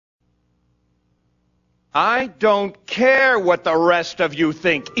I don't care what the rest of you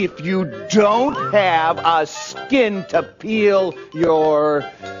think. If you don't have a skin to peel, you're...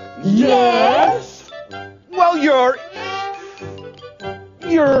 Yes? Well, you're...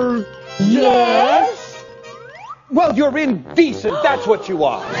 Yes? Well, you're indecent. That's what you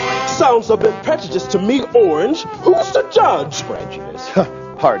are. Sounds a bit prejudiced to me, Orange. Who's the judge? Prejudice.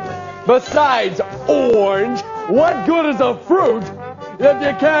 Hardly. Besides, Orange, what good is a fruit if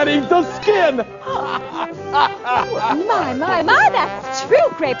you can't eat the skin? My, that's true.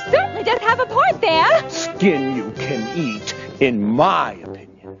 Grape certainly does have a point there. Skin you can eat, in my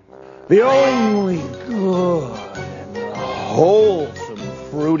opinion. The only good and wholesome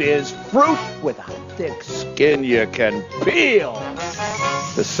fruit is fruit with a thick skin you can peel.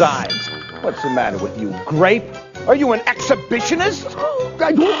 Besides, what's the matter with you, Grape? Are you an exhibitionist?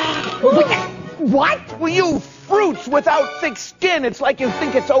 What? Well, you fruits without thick skin, it's like you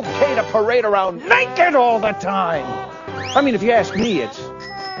think it's okay to parade around naked all the time. I mean, if you ask me, it's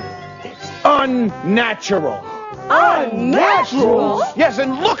unnatural. Unnatural? Yes,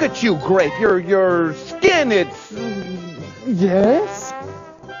 and look at you, Grape. Your skin, it's... Yes?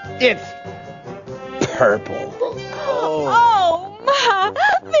 It's purple. Oh, Ma,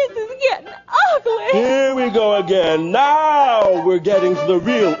 this is getting ugly. Here we go again. Now we're getting to the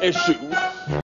real issue.